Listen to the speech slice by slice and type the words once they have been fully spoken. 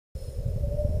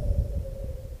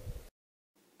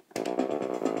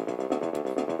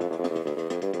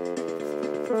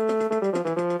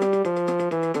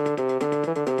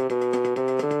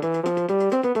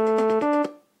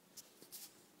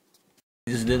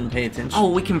didn't pay attention. Oh,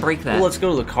 we can break that. Well, let's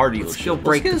go to the car dealership. Let's go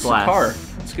break the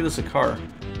glass. Let's get us a car.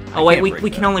 Oh wait, we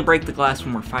can only break the glass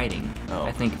when we're fighting. Oh.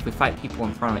 I think if we fight people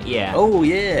in front of it, yeah. Oh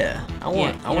yeah, I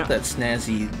want that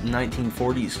snazzy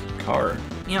 1940s car.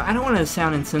 You know, I don't want to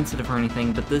sound insensitive or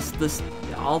anything, but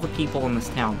all the people in this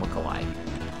town look alike.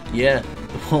 Yeah,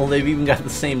 well they've even got the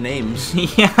same names.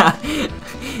 Yeah.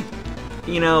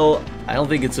 You know, I don't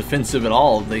think it's offensive at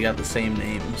all if they got the same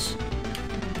names.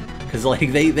 Cause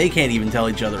like they can't even tell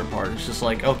each other apart. It's just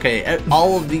like, okay,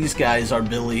 all of these guys are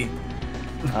Billy.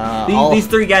 These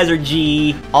three guys are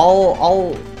G.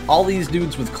 All these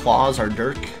dudes with claws are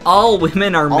Dirk. All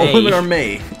women are May. All women are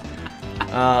May.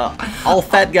 All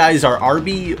fat guys are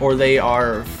Arby, or they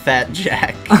are Fat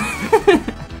Jack.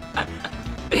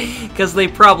 Because they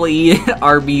probably eat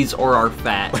Arby's or are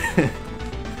fat.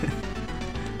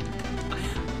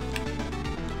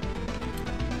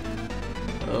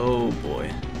 Oh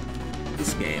boy.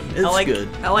 This game is good.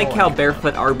 I like how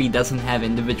Barefoot Arby doesn't have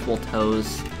individual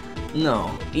toes. No.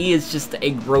 He is just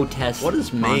a grotesque What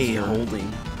is May monster.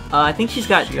 holding? I think she's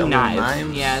got two knives.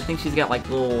 knives. Yeah, I think she's got like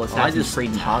little Assassin's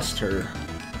Creed knives. Tossed her.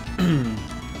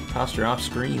 Tossed her off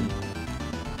screen.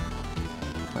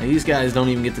 Like, these guys don't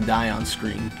even get to die on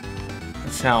screen.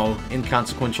 That's how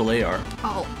inconsequential they are.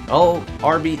 Oh,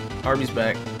 Arby's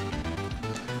back.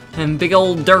 And big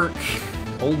old Dirk.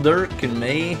 Old Dirk and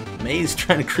May. May's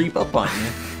trying to creep up on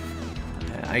you.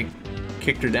 I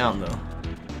kicked her down though.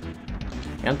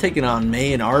 I'm taking on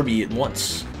May and Arby at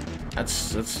once.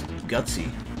 That's gutsy.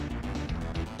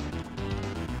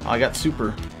 Oh, I got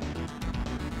super.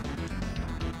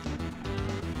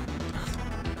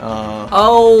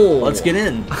 Let's get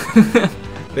in.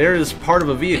 There is part of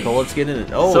a vehicle. Let's get in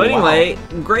it. Oh, so anyway,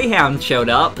 wow. Greyhound showed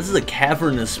up. This is a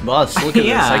cavernous bus. Look at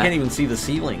Yeah. this. I can't even see the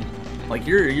ceiling. Like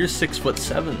you're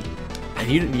 6'7",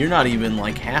 and you're not even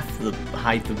like half the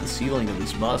height of the ceiling of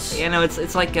this bus. You know,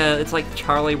 it's like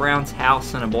Charlie Brown's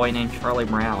house and A Boy Named Charlie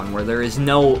Brown, where there is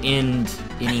no end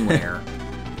anywhere.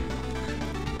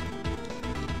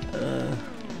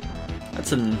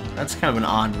 That's kind of an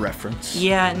odd reference.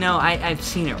 Yeah, no, I've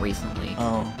seen it recently.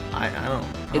 Oh, I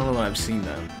don't know that I've seen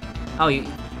that. Oh,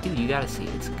 dude, you gotta see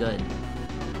it. It's good.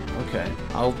 Okay,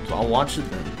 I'll watch it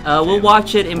then. We'll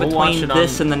watch it in between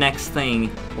this and the next thing.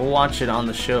 We'll watch it on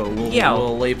the show.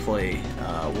 We'll lay play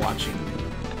watching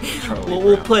Charlie Brown.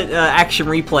 We'll put action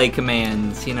replay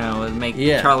commands, you know, and make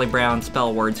Charlie Brown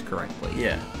spell words correctly.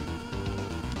 Yeah.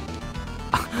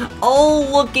 Oh,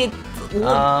 look,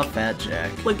 Fat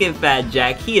Jack. Look at Fat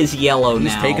Jack. He is yellow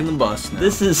now. He's taking the bus now.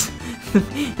 This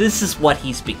is what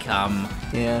he's become.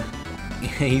 Yeah.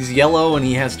 He's yellow and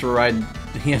he has to ride.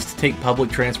 He has to take public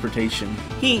transportation.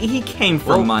 He came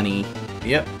for money.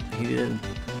 Yep, he did.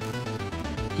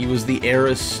 He was the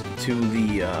heiress to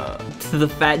the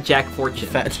Fat Jack fortune.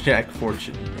 Fat Jack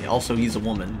fortune. Also, he's a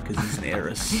woman because he's an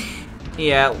heiress.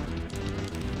 Yeah.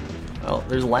 Well,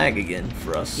 there's lag again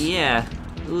for us. Yeah.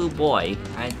 Ooh boy.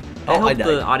 I hope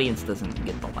the audience doesn't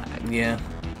get the lag. Yeah.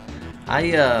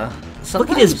 Look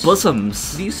at his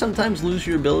bosoms. Do you sometimes lose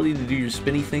your ability to do your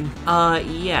spinny thing?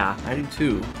 Yeah. I do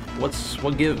too.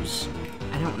 What gives?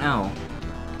 I don't know.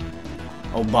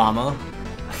 Obama.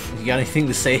 You got anything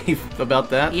to say about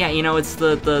that? Yeah, you know, it's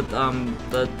the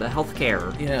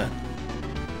healthcare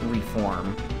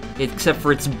reform. Except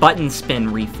for its button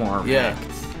spin reform. Yeah.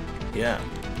 Yeah.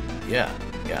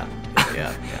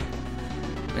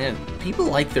 Man, people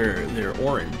like their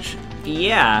orange.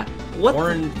 Yeah.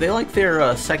 Orange. They like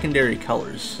their secondary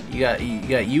colors. You got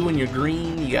you and your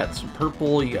green. You got some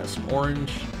purple. You got some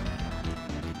orange.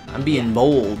 I'm being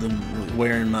bold and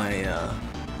wearing my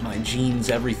my jeans,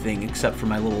 everything except for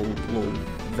my little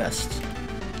vest.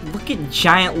 Look at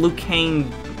giant Lucane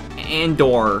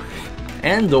Andor.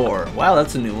 Andor. Wow,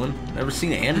 that's a new one. Never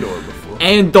seen Andor before.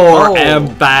 Andor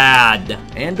am bad.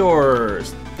 Andor.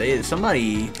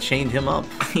 Somebody chained him up.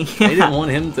 Yeah. They didn't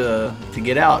want him to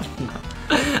get out.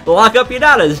 Lock up your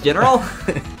daughters, General.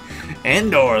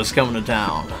 Andor's coming to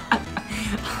town.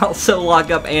 Also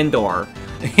lock up Andor.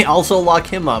 Also lock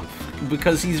him up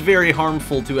because he's very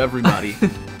harmful to everybody.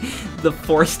 The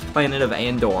forced planet of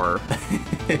Andor.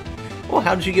 Well,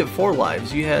 how did you get 4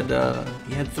 lives? You had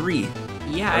 3.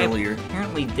 Yeah, earlier. I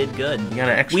apparently did good. You got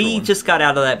an extra We one. just got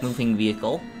out of that moving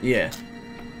vehicle. Yeah.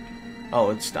 Oh,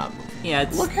 it stopped moving. Yeah,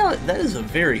 it's... Look how that is a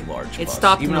very large bus. It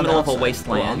stopped in the middle of a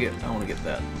wasteland. I want to get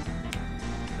that.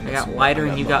 I got lighter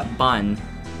and you got bun.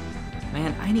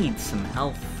 Man, I need some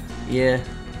health. Yeah.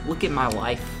 Look at my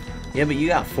life. Yeah, but you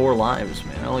got 4 lives,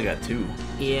 man. I only got 2.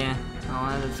 Yeah.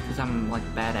 Oh, that's because I'm like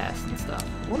badass and stuff.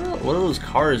 What are those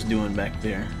cars doing back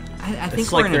there? I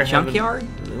think we're in a junkyard.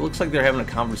 It looks like they're having a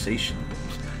conversation.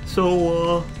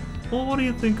 So, Well, what do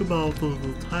you think about the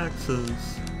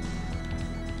taxes?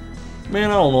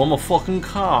 Man, I don't know, I'm a fucking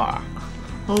car.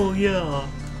 Oh, yeah.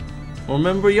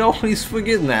 Remember, you always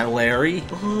forgetting that, Larry.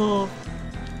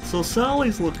 So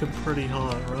Sally's looking pretty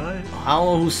hot, right? I don't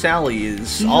know who Sally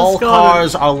is. All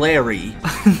cars are Larry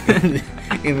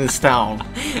in this town.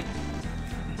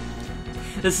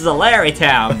 This is a Larry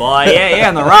town, boy. Yeah, you're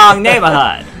in the wrong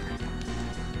neighborhood.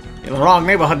 In the wrong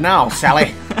neighborhood now,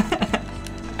 Sally.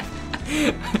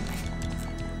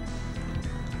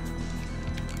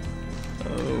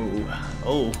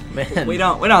 Oh man. We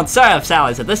don't serve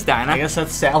Sally's at this diner. I guess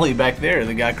that's Sally back there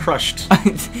that got crushed.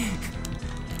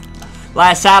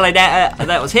 Last Sally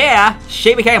that was here,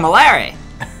 she became a Larry.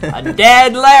 A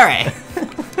dead Larry.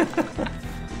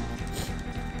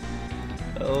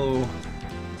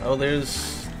 Oh,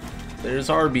 there's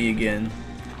Arby again.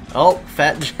 Oh,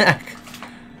 Fat Jack.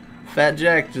 Fat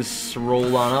Jack just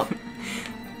rolled on up.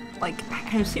 Like,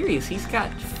 I'm serious, he's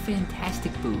got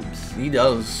fantastic boobs. He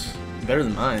does. Better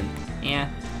than mine. Yeah.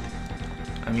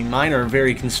 I mean, mine are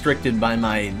very constricted by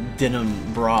my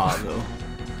denim bra, though.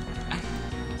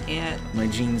 Yeah. My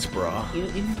jeans bra.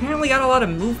 You've apparently got a lot of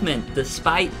movement,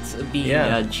 despite being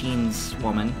a jeans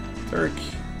woman.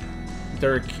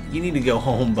 Dirk, you need to go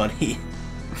home, buddy.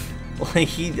 Like,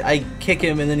 I kick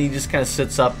him, and then he just kind of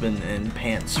sits up and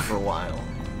pants for a while.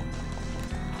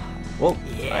 Whoa.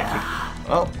 Yeah.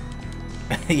 Oh.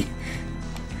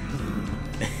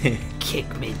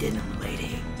 Kick me, denim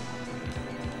lady.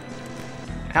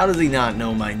 How does he not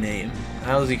know my name?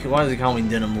 Why does he call me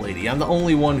Denim Lady? I'm the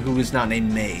only one who is not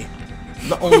named May. I'm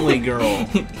the only girl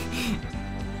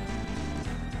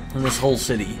in this whole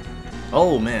city.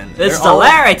 Oh man, this is a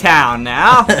Larry town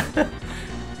now.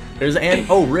 There's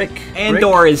Rick.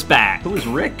 Andor is back. Who is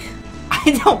Rick?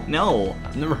 I don't know.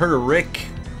 I've never heard of Rick.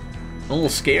 I'm a little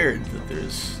scared that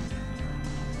there's.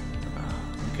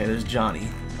 Okay, there's Johnny.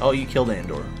 Oh, you killed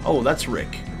Andor. Oh, that's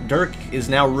Rick. Dirk is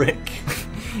now Rick.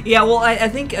 Yeah, well, I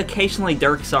think occasionally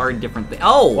Dirks are different things.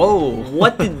 Oh! Whoa!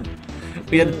 What did...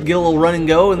 We had to get a little run and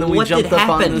go, and then we jumped up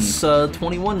on this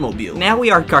 21 mobile. Now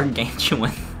we are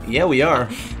gargantuan. Yeah, we are.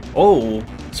 Oh,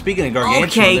 speaking of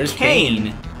gargantuan, there's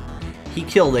Kane. He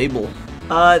killed Abel.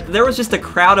 There was just a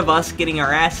crowd of us getting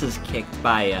our asses kicked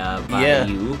by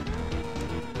you.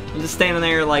 I'm just standing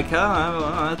there like, oh,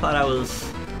 I thought I was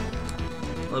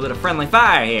a little bit of friendly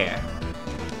fire here.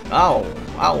 Ow.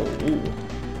 Ooh.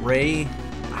 Ray.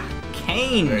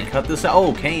 Kane. Cut this out.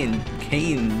 Oh, Kane.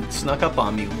 Kane snuck up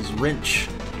on me with his wrench.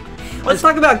 Let's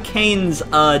talk about Kane's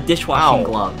dishwashing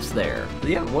gloves there.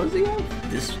 Yeah, what does he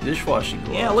have? Dishwashing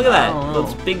gloves. Yeah, look at that.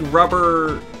 Those big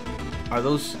rubber... Are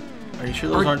you sure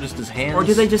those aren't just his hands? Or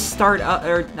do they just start up...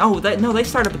 no, they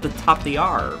start up at the top of the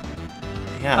arm.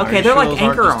 Yeah, okay, they're like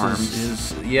anchor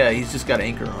arms. Yeah, he's just got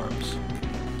anchor arms.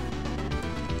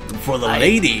 For the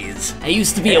ladies. I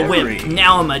used to be a wimp,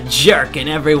 now I'm a jerk and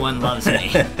everyone loves me.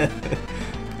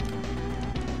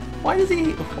 Why does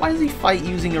he fight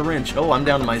using a wrench? Oh, I'm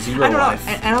down to my 0 life.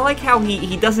 And I like how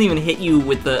he doesn't even hit you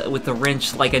with the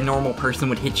wrench like a normal person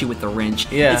would hit you with the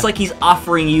wrench. Yeah. It's like he's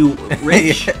offering you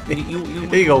wrench. Here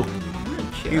you go.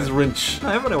 Wrench, yeah. He's wrench. No,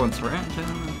 everybody wants a wrench. I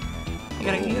don't know. You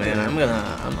gotta get it.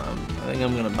 I think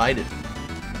I'm gonna bite it.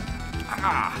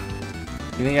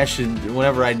 You think I should,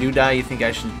 whenever I do die, you think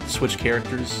I should switch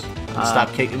characters? And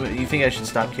stop kicking? You think I should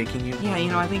stop kicking you? Yeah,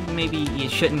 I think maybe you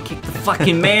shouldn't kick the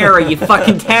fucking mayor of your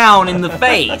fucking town in the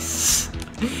face.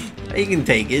 You can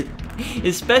take it.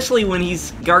 Especially when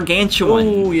he's gargantuan.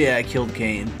 Oh yeah, I killed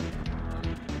Kane.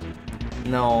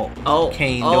 No,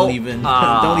 Kane, don't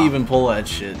even pull that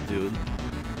shit, dude.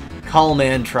 Call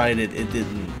Man tried it, it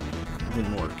didn't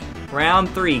work. Round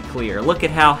 3 clear. Look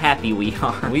at how happy we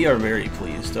are. We are very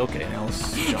pleased. Okay, now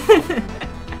let's jump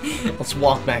off. Let's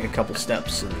walk back a couple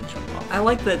steps and then jump off. I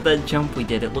like the jump we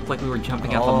did. It looked like we were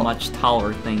jumping off a much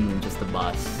taller thing than just a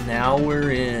bus. Now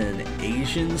we're in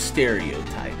Asian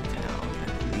stereotype town,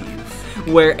 I believe.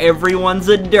 Where everyone's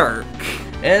a Dirk.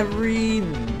 Every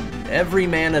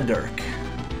man a Dirk.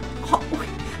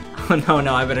 Oh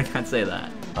no, I better not say that.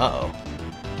 Uh-oh.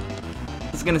 I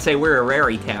was gonna say we're a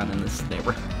rary town in this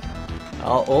neighborhood.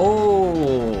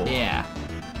 Oh. Yeah.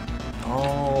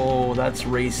 Oh, that's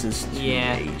racist to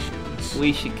yeah. Asians.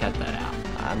 We should cut that out.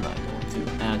 I'm not going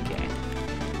to. Okay.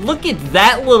 Look at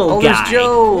that little guy. There's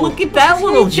Joe. Look at that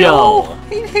little Joe.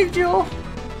 Hey, Joe.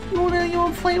 You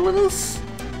wanna play with us?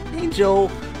 Hey,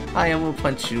 Joe. I'm gonna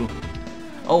punch you.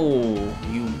 Oh,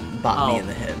 you bought me in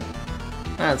the head.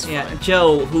 That's fine. Yeah,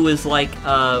 Joe, who is like,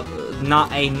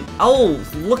 not a... Oh,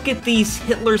 look at these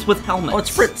Hitlers with helmets. Oh, it's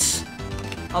Fritz.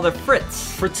 Oh, they're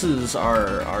Fritz. Fritzes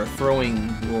are throwing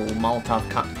little Molotov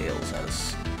cocktails at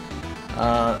us.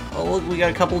 Oh look, we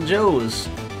got a couple Joes.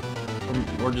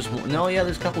 Or just one. No, yeah,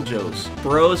 there's a couple Joes.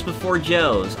 Bros before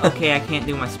Joes. Okay, I can't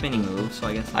do my spinning move, so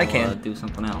I guess I'll, I can do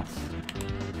something else.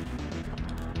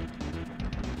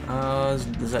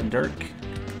 Is that Dirk?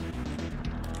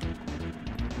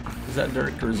 Is that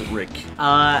Dirk or is it Rick?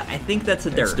 I think that's a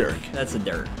Dirk. It's Dirk. That's a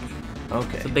Dirk.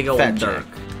 Okay. It's a big old Fat Dirk.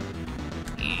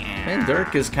 Man,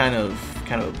 Dirk is kind of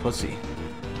a pussy.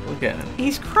 Look at him.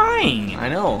 He's crying. I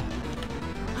know.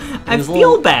 I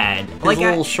feel bad. His Like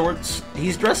little shorts.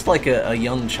 He's dressed like a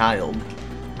young child,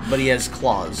 but he has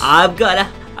claws. I'm gonna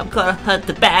hunt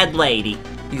the bad lady.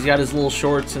 He's got his little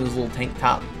shorts and his little tank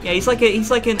top. Yeah, he's like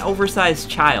an oversized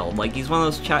child. Like he's one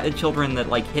of those children that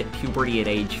like hit puberty at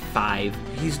age 5.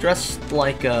 He's dressed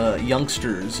like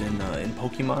youngsters in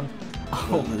Pokemon.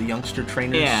 Oh, the youngster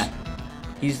trainers. Yeah.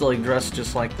 He's like dressed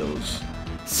just like those.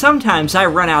 Sometimes I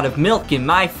run out of milk in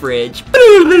my fridge.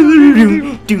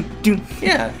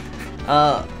 Yeah.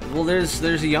 Well, there's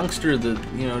a youngster that,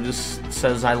 you know, just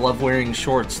says, I love wearing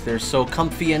shorts. They're so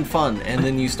comfy and fun. And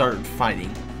then you start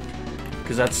fighting.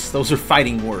 Because those are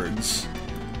fighting words.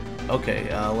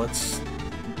 Okay, let's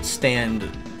stand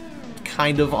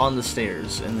kind of on the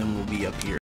stairs, and then we'll be up here.